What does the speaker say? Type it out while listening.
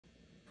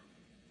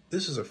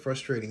This is a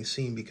frustrating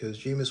scene because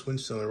Jameis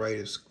Winston on the right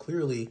is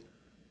clearly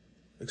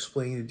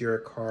explaining to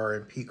Derek Carr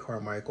and Pete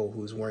Carmichael,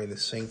 who's wearing the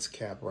Saints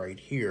cap right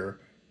here,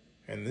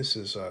 and this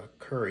is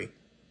Curry,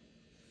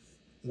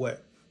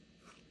 what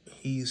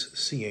he's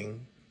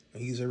seeing.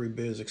 He's every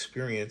bit as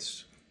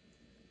experienced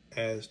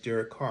as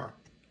Derek Carr.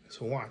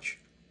 So watch.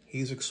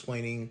 He's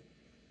explaining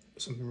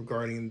something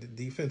regarding the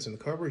defense and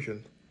the coverage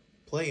and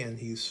play, and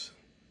he's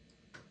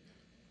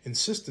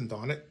insistent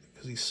on it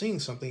because he's seeing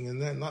something,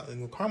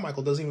 and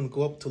Carmichael doesn't even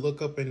go up to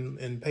look up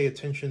and pay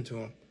attention to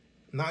him.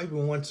 Not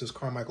even once does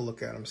Carmichael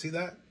look at him. See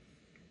that?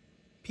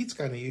 Pete's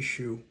got an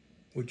issue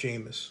with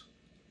Jameis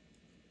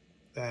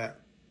that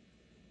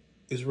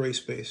is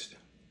race-based.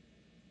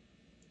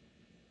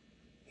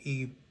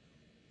 He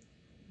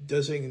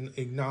doesn't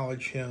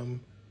acknowledge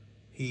him.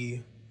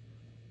 He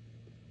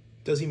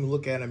doesn't even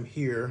look at him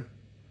here.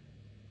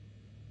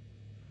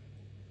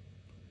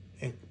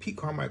 And Pete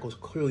Carmichael is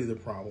clearly the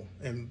problem.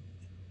 And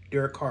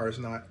Derek Carr is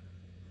not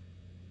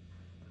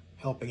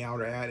helping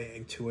out or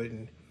adding to it.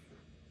 And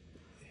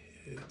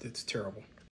it's terrible.